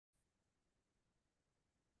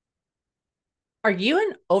Are you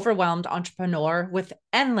an overwhelmed entrepreneur with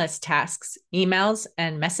endless tasks, emails,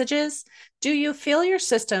 and messages? Do you feel your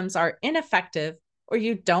systems are ineffective or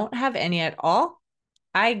you don't have any at all?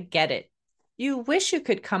 I get it. You wish you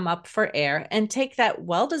could come up for air and take that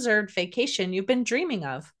well deserved vacation you've been dreaming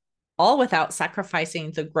of, all without sacrificing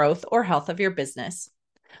the growth or health of your business.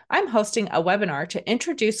 I'm hosting a webinar to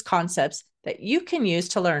introduce concepts that you can use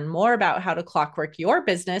to learn more about how to clockwork your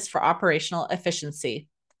business for operational efficiency.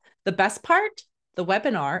 The best part? The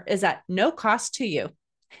webinar is at no cost to you.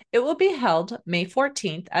 It will be held May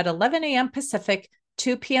 14th at 11 a.m. Pacific,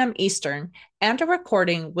 2 p.m. Eastern, and a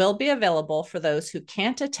recording will be available for those who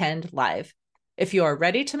can't attend live. If you are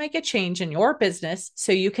ready to make a change in your business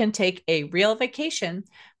so you can take a real vacation,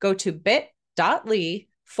 go to bit.ly/May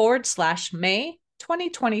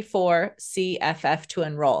 2024 CFF to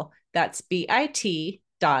enroll. That's bit.ly/May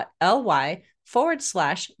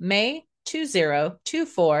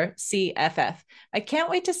 2024 CFF. I can't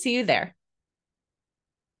wait to see you there.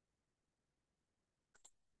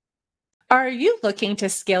 Are you looking to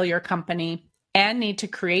scale your company and need to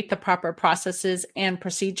create the proper processes and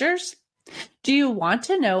procedures? Do you want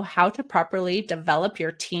to know how to properly develop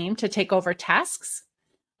your team to take over tasks?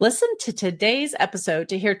 Listen to today's episode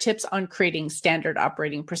to hear tips on creating standard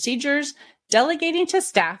operating procedures, delegating to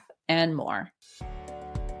staff, and more.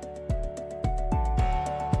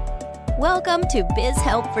 Welcome to Biz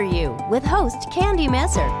Help for You with host Candy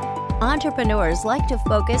Messer. Entrepreneurs like to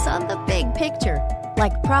focus on the big picture,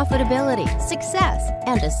 like profitability, success,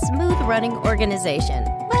 and a smooth-running organization.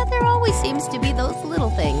 But there always seems to be those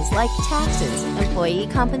little things like taxes, employee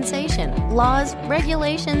compensation, laws,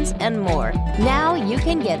 regulations, and more. Now you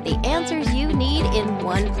can get the answers you need in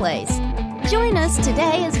one place. Join us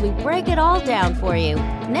today as we break it all down for you.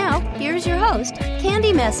 Now, here's your host,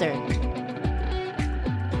 Candy Messer.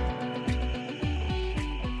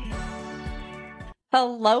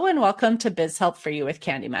 Hello and welcome to Biz Help for You with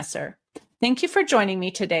Candy Messer. Thank you for joining me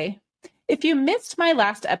today. If you missed my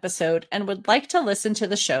last episode and would like to listen to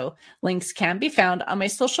the show, links can be found on my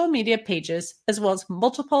social media pages as well as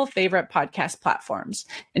multiple favorite podcast platforms.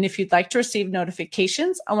 And if you'd like to receive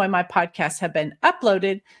notifications on when my podcasts have been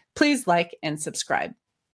uploaded, please like and subscribe.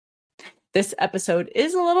 This episode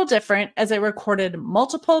is a little different as I recorded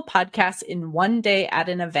multiple podcasts in one day at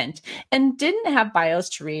an event and didn't have bios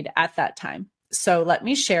to read at that time. So let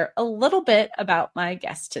me share a little bit about my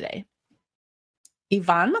guest today.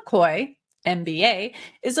 Yvonne McCoy, MBA,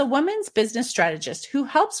 is a women's business strategist who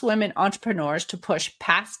helps women entrepreneurs to push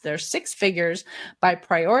past their six figures by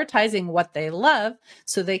prioritizing what they love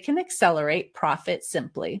so they can accelerate profit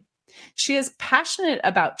simply. She is passionate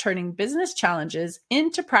about turning business challenges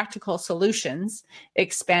into practical solutions,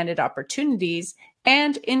 expanded opportunities,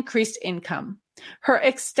 and increased income. Her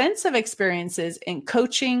extensive experiences in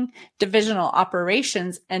coaching, divisional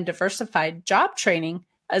operations, and diversified job training,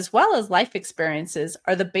 as well as life experiences,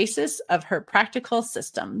 are the basis of her practical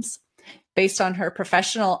systems. Based on her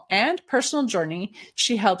professional and personal journey,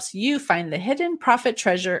 she helps you find the hidden profit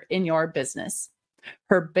treasure in your business.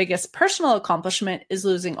 Her biggest personal accomplishment is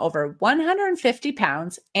losing over 150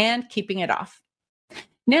 pounds and keeping it off.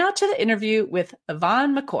 Now to the interview with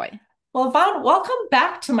Yvonne McCoy. Well, Yvonne, welcome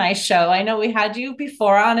back to my show. I know we had you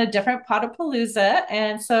before on a different Potapalooza,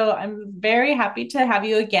 and so I'm very happy to have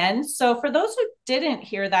you again. So for those who didn't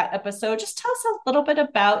hear that episode, just tell us a little bit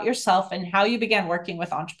about yourself and how you began working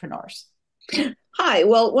with entrepreneurs. Hi.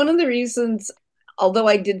 Well, one of the reasons, although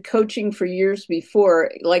I did coaching for years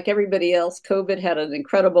before, like everybody else, COVID had an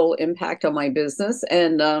incredible impact on my business.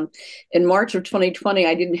 And in March of 2020,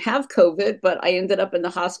 I didn't have COVID, but I ended up in the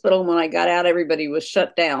hospital. And when I got out, everybody was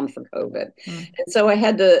shut down for COVID. And so I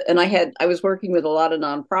was working with a lot of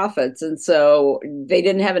nonprofits. And so they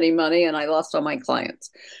didn't have any money and I lost all my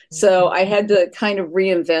clients. So I had to kind of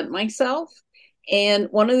reinvent myself. And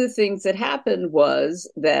one of the things that happened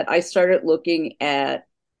was that I started looking at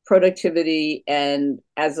productivity and,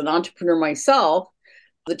 as an entrepreneur myself,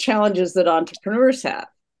 the challenges that entrepreneurs have.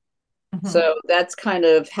 So that's kind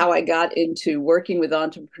of how I got into working with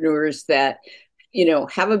entrepreneurs that,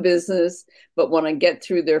 have a business, but want to get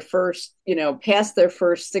through their first, past their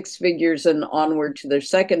first six figures and onward to their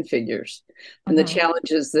second figures and the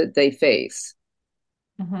challenges that they face.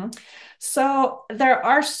 So there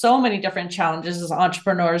are so many different challenges as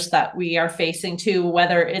entrepreneurs that we are facing too,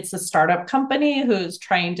 whether it's a startup company who's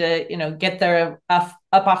trying to, get their up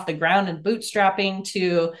off the ground and bootstrapping,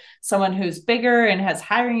 to someone who's bigger and has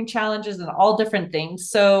hiring challenges and all different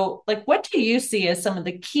things. So what do you see as some of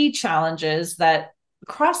the key challenges that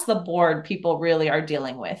across the board people really are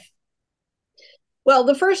dealing with? Well,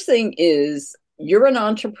 the first thing is you're an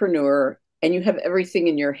entrepreneur and you have everything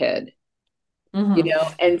in your head.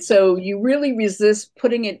 And so you really resist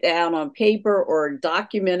putting it down on paper or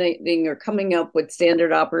documenting or coming up with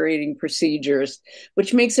standard operating procedures,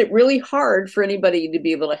 which makes it really hard for anybody to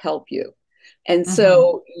be able to help you. And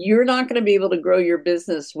so you're not going to be able to grow your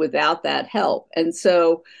business without that help. And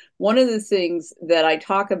so one of the things that I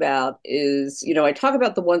talk about is, I talk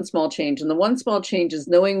about the one small change. And the one small change is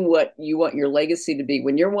knowing what you want your legacy to be.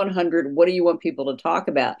 When you're 100, what do you want people to talk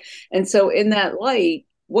about? And so in that light,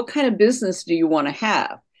 what kind of business do you want to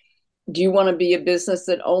have? Do you want to be a business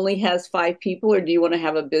that only has 5 people, or do you want to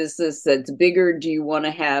have a business that's bigger? Do you want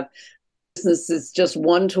to have business that's just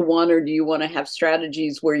one-to-one, or do you want to have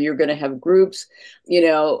strategies where you're going to have groups,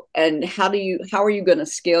 and how are you going to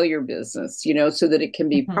scale your business, so that it can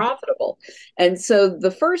be profitable? And so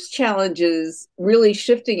the first challenge is really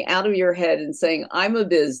shifting out of your head and saying, I'm a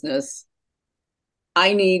business.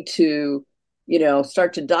 I need to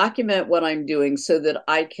start to document what I'm doing so that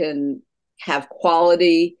I can have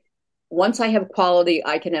quality. Once I have quality,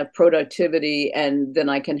 I can have productivity, and then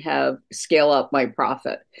I can scale up my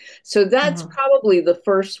profit. So that's probably the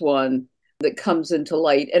first one that comes into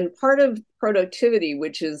light. And part of productivity,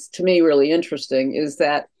 which is to me really interesting, is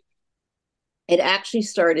that it actually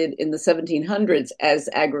started in the 1700s as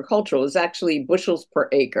agricultural. It was actually bushels per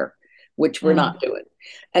acre, which we're not doing.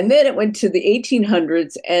 And then it went to the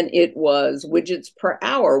 1800s and it was widgets per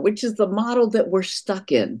hour, which is the model that we're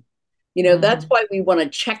stuck in. That's why we want to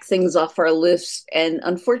check things off our list. And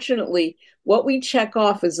unfortunately, what we check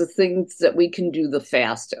off is the things that we can do the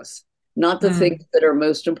fastest, not the things that are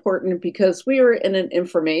most important, because we are in an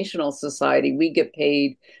informational society. We get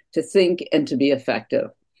paid to think and to be effective.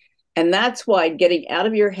 And that's why getting out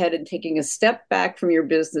of your head and taking a step back from your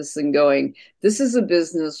business and going, this is a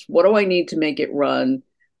business. What do I need to make it run?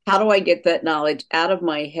 How do I get that knowledge out of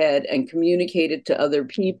my head and communicate it to other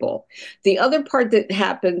people? The other part that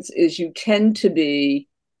happens is you tend to be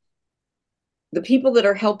the people that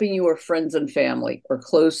are helping you are friends and family or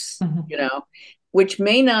close, which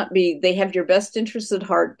may not be, they have your best interests at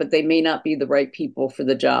heart, but they may not be the right people for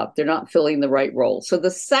the job. They're not filling the right role. So the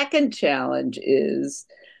second challenge is,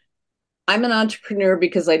 I'm an entrepreneur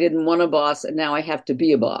because I didn't want a boss, and now I have to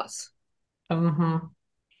be a boss.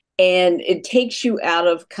 And it takes you out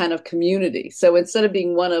of kind of community. So instead of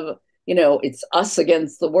being one of, it's us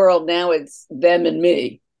against the world, now it's them and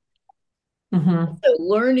me. So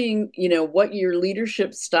learning, what your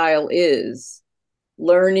leadership style is,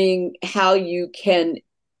 learning how you can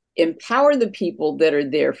empower the people that are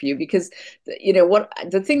there for you. Because,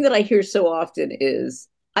 the thing that I hear so often is,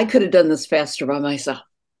 I could have done this faster by myself.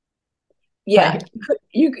 Yeah, right.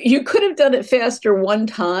 You could have done it faster one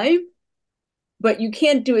time, but you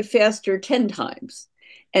can't do it faster 10 times.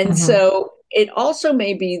 And so it also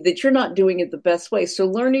may be that you're not doing it the best way. So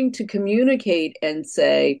learning to communicate and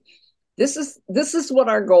say, this is what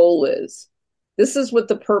our goal is. This is what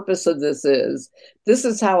the purpose of this is. This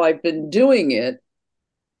is how I've been doing it.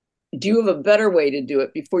 Do you have a better way to do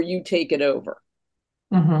it before you take it over?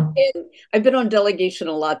 And I've been on delegation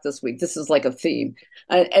a lot this week. This is like a theme.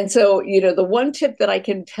 And so, the one tip that I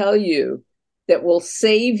can tell you that will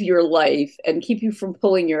save your life and keep you from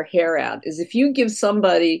pulling your hair out is, if you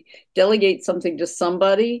delegate something to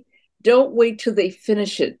somebody, don't wait till they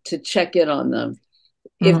finish it to check in on them.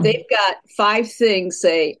 If they've got 5 things,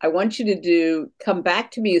 say, I want you to come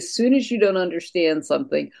back to me as soon as you don't understand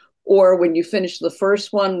something, or when you finish the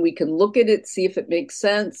first one, we can look at it, see if it makes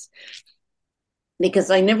sense.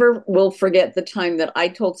 Because I never will forget the time that I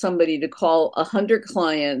told somebody to call 100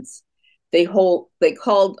 clients. They called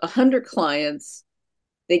 100 clients.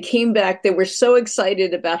 They came back. They were so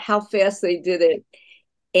excited about how fast they did it.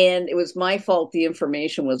 And it was my fault. The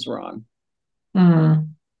information was wrong.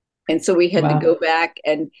 And so we had to go back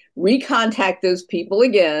and recontact those people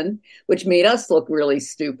again, which made us look really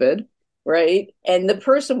stupid. Right. And the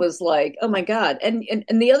person was like, oh, my God. And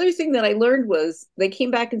the other thing that I learned was they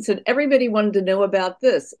came back and said, everybody wanted to know about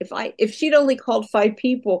this. If she'd only called 5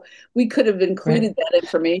 people, we could have included that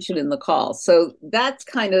information in the call. So that's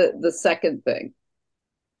kind of the second thing.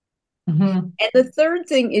 And the third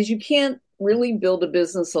thing is, you can't really build a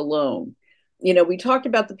business alone. We talked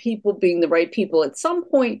about the people being the right people. At some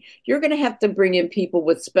point, you're going to have to bring in people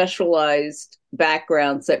with specialized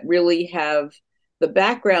backgrounds that really have the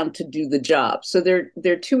background to do the job. So there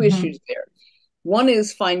are 2 issues there. One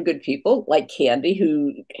is find good people like Candy,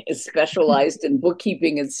 who is specialized in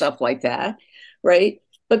bookkeeping and stuff like that, right?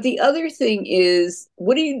 But the other thing is,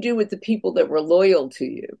 what do you do with the people that were loyal to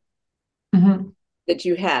you, that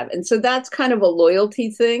you have? And so that's kind of a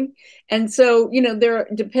loyalty thing. And so,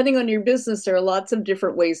 depending on your business, there are lots of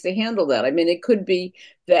different ways to handle that. I mean, it could be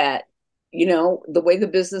that the way the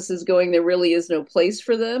business is going, there really is no place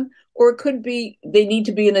for them. Or it could be they need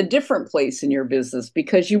to be in a different place in your business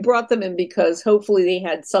because you brought them in because hopefully they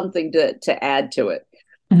had something to add to it.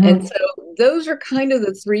 And Mm-hmm. so those are kind of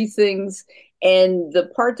the three things. And the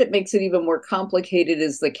part that makes it even more complicated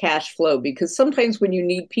is the cash flow, because sometimes when you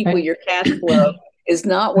need people, Right. your cash flow is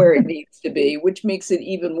not where it needs to be, which makes it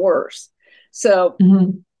even worse. So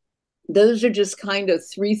Mm-hmm. those are just kind of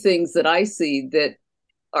three things that I see that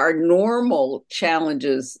are normal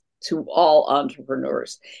challenges to all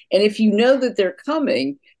entrepreneurs. And if you know that they're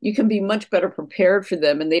coming, you can be much better prepared for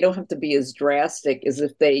them, and they don't have to be as drastic as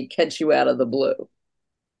if they catch you out of the blue.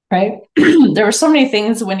 Right. There were so many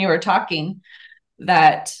things when you were talking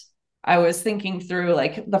that I was thinking through,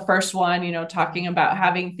 like the first one, talking about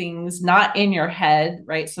having things not in your head,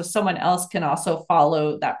 right? So someone else can also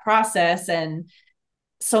follow that process. And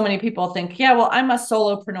so many people think, yeah, well, I'm a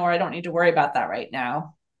solopreneur. I don't need to worry about that right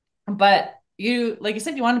now. But you, like you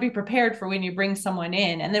said, you want to be prepared for when you bring someone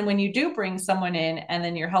in. And then when you do bring someone in and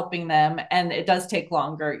then you're helping them and it does take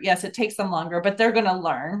longer. Yes, it takes them longer, but they're going to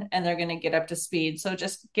learn and they're going to get up to speed. So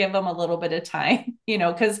just give them a little bit of time,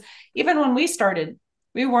 because even when we started,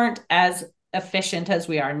 we weren't as efficient as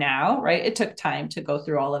we are now, right? It took time to go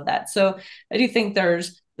through all of that. So I do think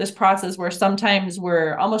there's this process where sometimes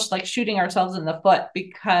we're almost like shooting ourselves in the foot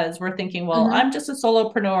because we're thinking, well, Mm-hmm. I'm just a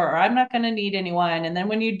solopreneur or I'm not going to need anyone. And then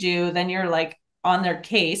when you do, then you're like on their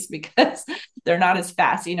case because they're not as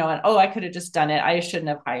fast, and oh, I could have just done it. I shouldn't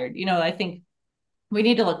have hired. I think we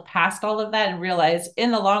need to look past all of that and realize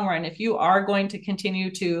in the long run, if you are going to continue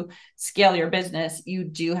to scale your business, you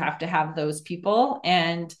do have to have those people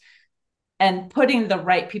and putting the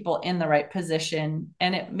right people in the right position.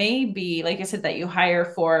 And it may be, like I said, that you hire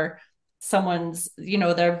for someone's,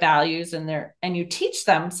 their values and you teach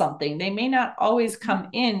them something. They may not always come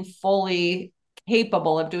in fully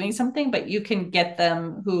capable of doing something, but you can get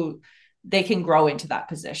them who they can grow into that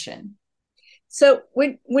position. So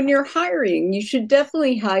when you're hiring, you should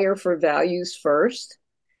definitely hire for values first.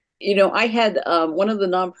 I had one of the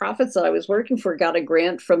nonprofits that I was working for got a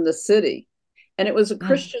grant from the city, and it was a Mm,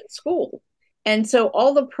 Christian school. And so a lot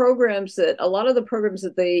of the programs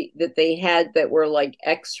that they had that were like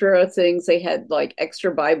extra things, they had like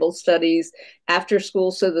extra Bible studies after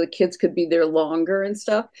school so the kids could be there longer and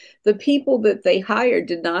stuff. The people that they hired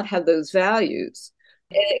did not have those values,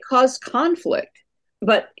 and it caused conflict.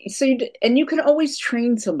 But and you can always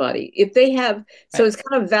train somebody if they have, so right. it's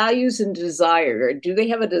kind of values and desire. Or do they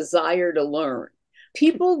have a desire to learn?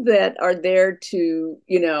 People that are there to,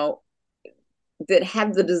 that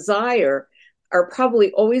have the desire are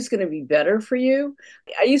probably always going to be better for you.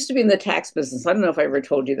 I used to be in the tax business. I don't know if I ever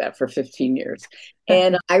told you that, for 15 years.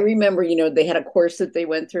 And I remember, they had a course that they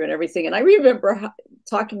went through and everything. And I remember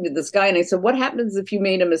talking to this guy and I said, what happens if you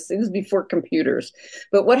made a mistake? This was before computers.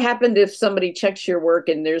 But what happened if somebody checks your work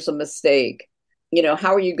and there's a mistake?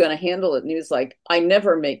 How are you going to handle it? And he was like, I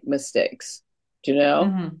never make mistakes, you know?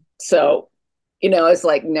 Mm-hmm. So, it's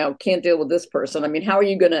like, no, can't deal with this person. I mean, how are Right.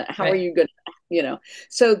 you gonna,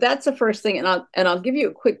 so that's the first thing. And I'll give you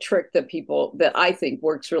a quick trick that I think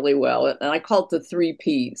works really well. And I call it the 3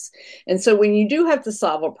 Ps. And so when you do have to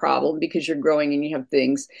solve a problem because you're growing and you have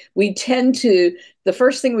things, the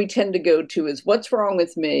first thing we tend to go to is what's wrong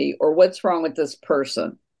with me or what's wrong with this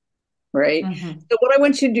person. Right. Mm-hmm. So what I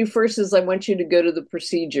want you to do first is I want you to go to the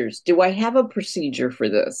procedures. Do I have a procedure for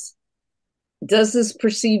this? Does this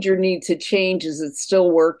procedure need to change? Is it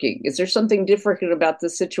still working? Is there something different about the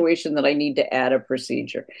situation that I need to add a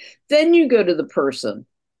procedure? Then you go to the person.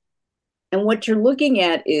 And what you're looking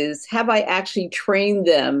at is, have I actually trained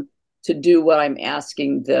them to do what I'm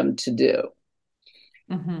asking them to do?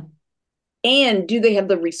 Mm-hmm. And do they have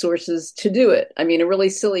the resources to do it? I mean, a really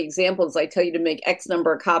silly example is I tell you to make X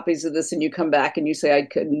number of copies of this, and you come back and you say, I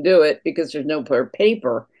couldn't do it because there's no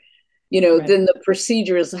paper. Right. Then the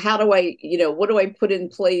procedure is, how do I, what do I put in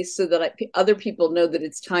place so that other people know that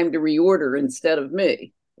it's time to reorder instead of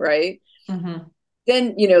me, right? Mm-hmm.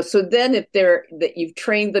 Then, so then if that you've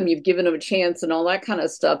trained them, you've given them a chance and all that kind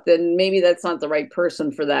of stuff, then maybe that's not the right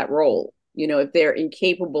person for that role. If they're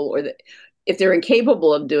incapable if they're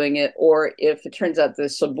incapable of doing it, or if it turns out they're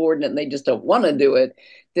subordinate and they just don't want to do it,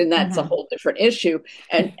 then that's a Mm-hmm. whole different issue.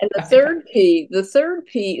 And Right. the third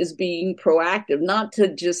P is being proactive, not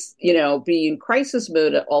to just, be in crisis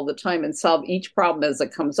mode all the time and solve each problem as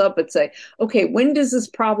it comes up, but say, okay, when does this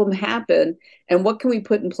problem happen? And what can we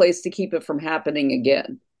put in place to keep it from happening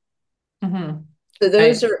again? Mm-hmm. So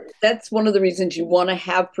I that's one of the reasons you want to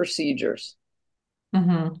have procedures.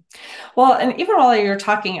 Mm-hmm. Well, and even while you were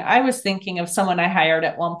talking, I was thinking of someone I hired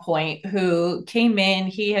at one point who came in.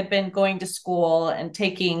 He had been going to school and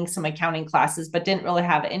taking some accounting classes, but didn't really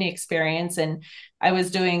have any experience. And I was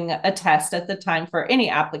doing a test at the time for any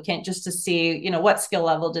applicant just to see, what skill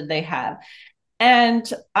level did they have.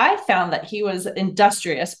 And I found that he was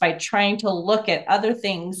industrious by trying to look at other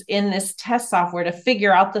things in this test software to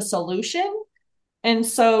figure out the solution. And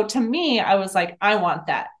so to me, I was like, I want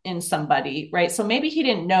that in somebody, right? So maybe he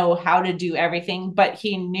didn't know how to do everything, but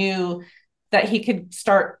he knew that he could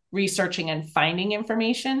start researching and finding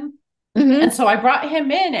information. Mm-hmm. And so I brought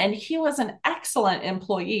him in, and he was an excellent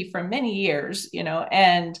employee for many years,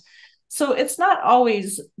 and so it's not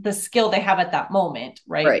always the skill they have at that moment,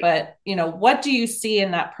 right? Right. But, what do you see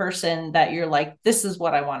in that person that you're like, this is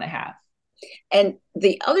what I want to have? And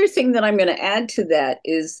the other thing that I'm going to add to that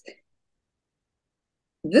is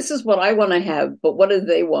this is what I want to have, but what do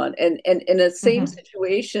they want? And in the same Mm-hmm.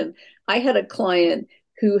 situation, I had a client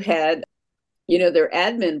who had, their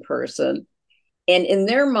admin person, and in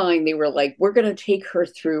their mind, they were like, we're going to take her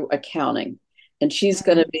through accounting, and she's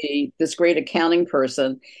going to Mm-hmm. be this great accounting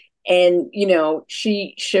person. And,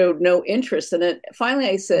 she showed no interest in it. Finally,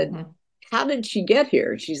 I said, Mm-hmm. how did she get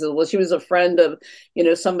here? She said, well, she was a friend of,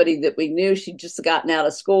 somebody that we knew. She'd just gotten out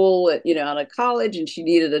of school, out of college, and she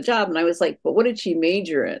needed a job. And I was like, but what did she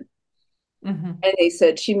major in? Mm-hmm. And they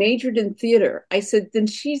said she majored in theater. I said, then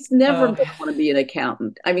she's never Oh, going to want to be an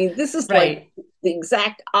accountant. I mean, this is like right. the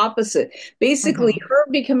exact opposite. Basically, Mm-hmm. her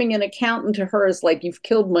becoming an accountant to her is like, you've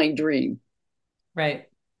killed my dream. Right.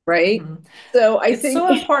 Right. Mm-hmm. So I It's think,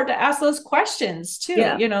 so important to ask those questions too.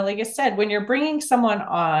 yeah. Like I said, when you're bringing someone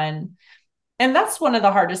on, and that's one of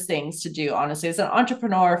the hardest things to do, honestly, as an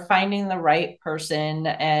entrepreneur, finding the right person.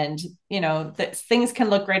 And things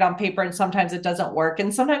can look great on paper, and sometimes it doesn't work,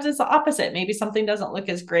 and sometimes it's the opposite. Maybe something doesn't look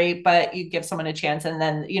as great, but you give someone a chance, and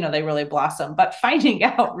then they really blossom. But finding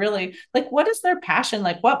out really, like, what is their passion,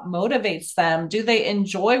 like what motivates them? Do they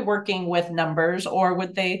enjoy working with numbers, or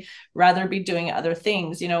would they rather be doing other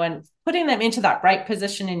things? And putting them into that right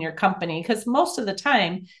position in your company, because most of the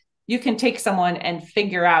time you can take someone and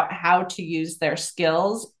figure out how to use their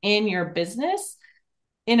skills in your business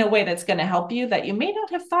in a way that's going to help you that you may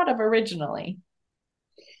not have thought of originally.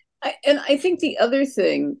 And I think the other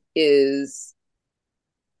thing is,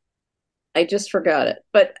 I just forgot it,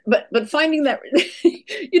 but finding that,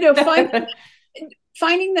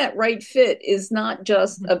 finding that right fit is not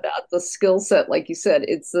just about the skill set, like you said.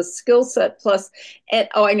 It's the skill set plus, and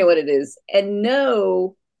oh, I know what it is, and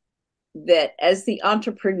know that as the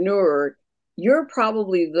entrepreneur, you're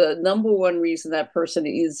probably the number one reason that person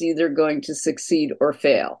is either going to succeed or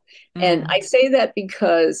fail. And I Mm. say that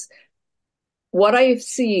because what I've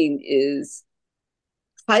seen is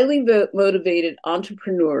highly motivated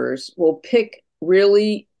entrepreneurs will pick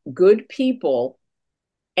really good people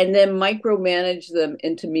and then micromanage them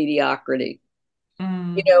into mediocrity.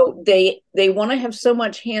 Mm. They want to have so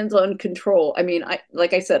much hands-on control. I mean, I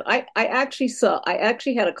like I said, I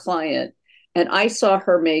actually had a client, and I saw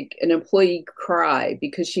her make an employee cry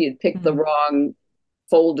because she had picked the Mm. wrong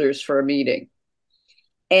folders for a meeting.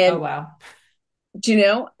 Oh, And wow.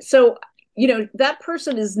 so that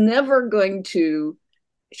person is never going to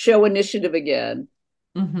show initiative again.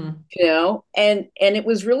 Mm-hmm. And it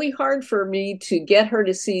was really hard for me to get her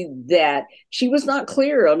to see that she was not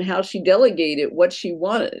clear on how she delegated what she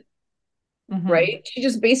wanted. Mm-hmm. Right? She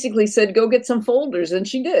just basically said, go get some folders. And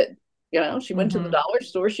she did. She went to the Mm-hmm. dollar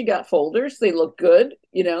store, she got folders, they look good.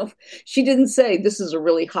 She didn't say, this is a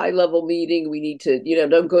really high level meeting. We need to,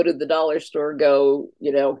 don't go to the dollar store, go,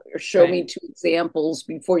 or show me Right. 2 examples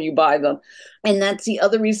before you buy them. And that's the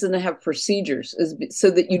other reason to have procedures, is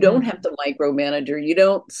so that you don't Mm-hmm. have to micromanage, or you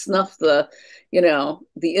don't snuff the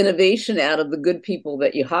innovation out of the good people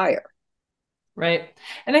that you hire. Right.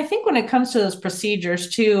 And I think when it comes to those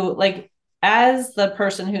procedures too, like as the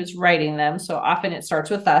person who's writing them, so often it starts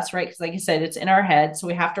with us, right? Because like you said, it's in our head. So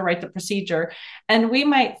we have to write the procedure. And we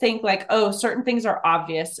might think like, oh, certain things are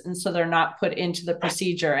obvious. And so they're not put into the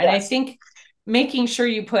procedure. And I Yes. think making sure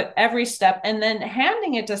you put every step and then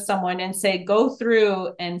handing it to someone and say, go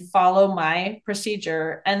through and follow my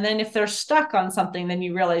procedure. And then if they're stuck on something, then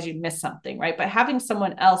you realize you missed something, right? But having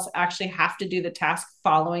someone else actually have to do the task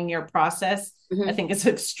following your process, I Mhm. think is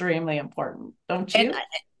extremely important, don't And you?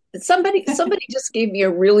 somebody just gave me a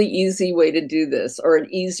really easy way to do this, or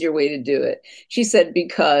an easier way to do it. She said,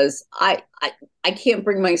 because I can't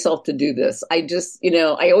bring myself to do this. I just,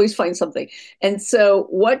 I always find something. And so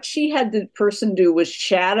what she had the person do was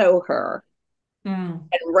shadow her Mm,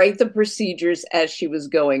 and write the procedures as she was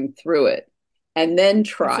going through it, and then that's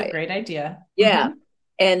try a it. great idea. Yeah. Mm-hmm.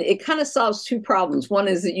 And it kind of solves two problems. One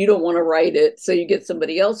is that you don't want to write it, so you get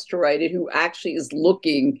somebody else to write it who actually is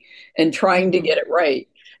looking and trying to get it right.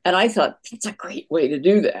 And I thought that's a great way to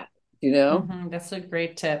do that, you know? That's a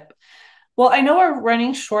great tip. Well, I know we're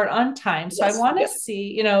running short on time, so Yes, I want to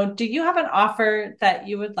see, do you have an offer that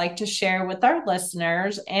you would like to share with our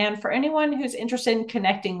listeners? And for anyone who's interested in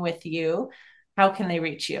connecting with you, how can they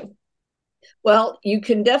reach you? Well, you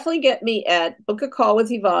can definitely get me at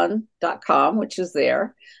bookacallwithyvonne.com, which is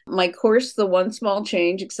there. My course, The One Small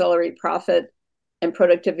Change, Accelerate Profit and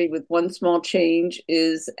Productivity with One Small Change,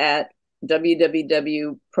 is at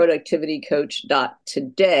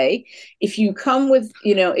www.productivitycoach.today. If you come with,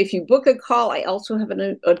 if you book a call, I also have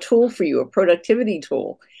a tool for you, a productivity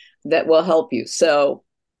tool that will help you. So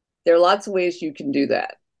there are lots of ways you can do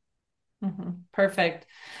that. Perfect.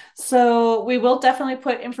 So we will definitely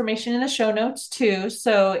put information in the show notes too.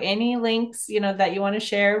 So any links, that you want to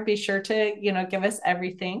share, be sure to, give us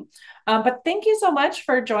everything. But thank you so much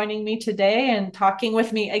for joining me today and talking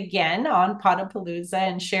with me again on Podapalooza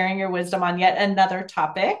and sharing your wisdom on yet another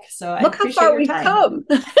topic. So I appreciate how far your time. Come.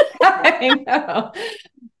 I know,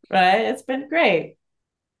 right? It's been great.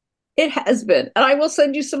 It has been. And I will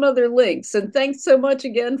send you some other links. And thanks so much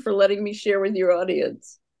again for letting me share with your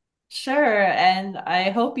audience. Sure. And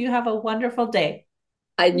I hope you have a wonderful day.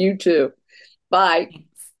 And you too. Bye.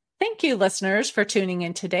 Thank you, listeners, for tuning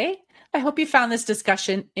in today. I hope you found this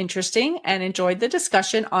discussion interesting and enjoyed the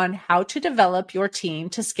discussion on how to develop your team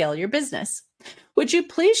to scale your business. Would you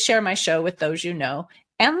please share my show with those you know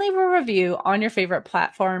and leave a review on your favorite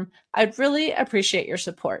platform? I'd really appreciate your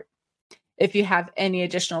support. If you have any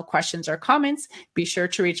additional questions or comments, be sure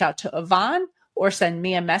to reach out to Yvonne or send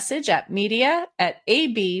me a message at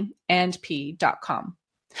media@abandp.com.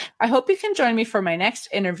 I hope you can join me for my next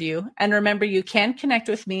interview. And remember, you can connect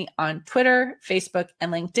with me on Twitter, Facebook,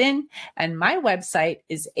 and LinkedIn. And my website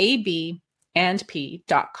is abandp.com.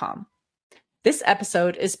 This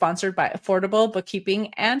episode is sponsored by Affordable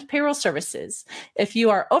Bookkeeping and Payroll Services. If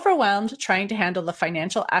you are overwhelmed trying to handle the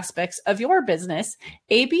financial aspects of your business,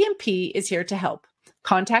 ABP is here to help.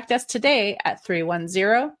 Contact us today at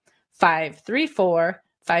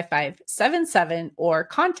 310-534-5577 or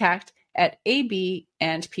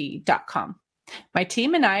contact@abandp.com. My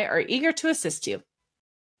team and I are eager to assist you.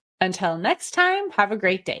 Until next time, have a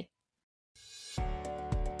great day.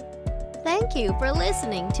 Thank you for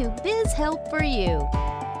listening to Biz Help for You.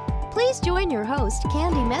 Please join your host,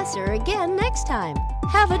 Candy Messer, again next time.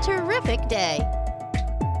 Have a terrific day.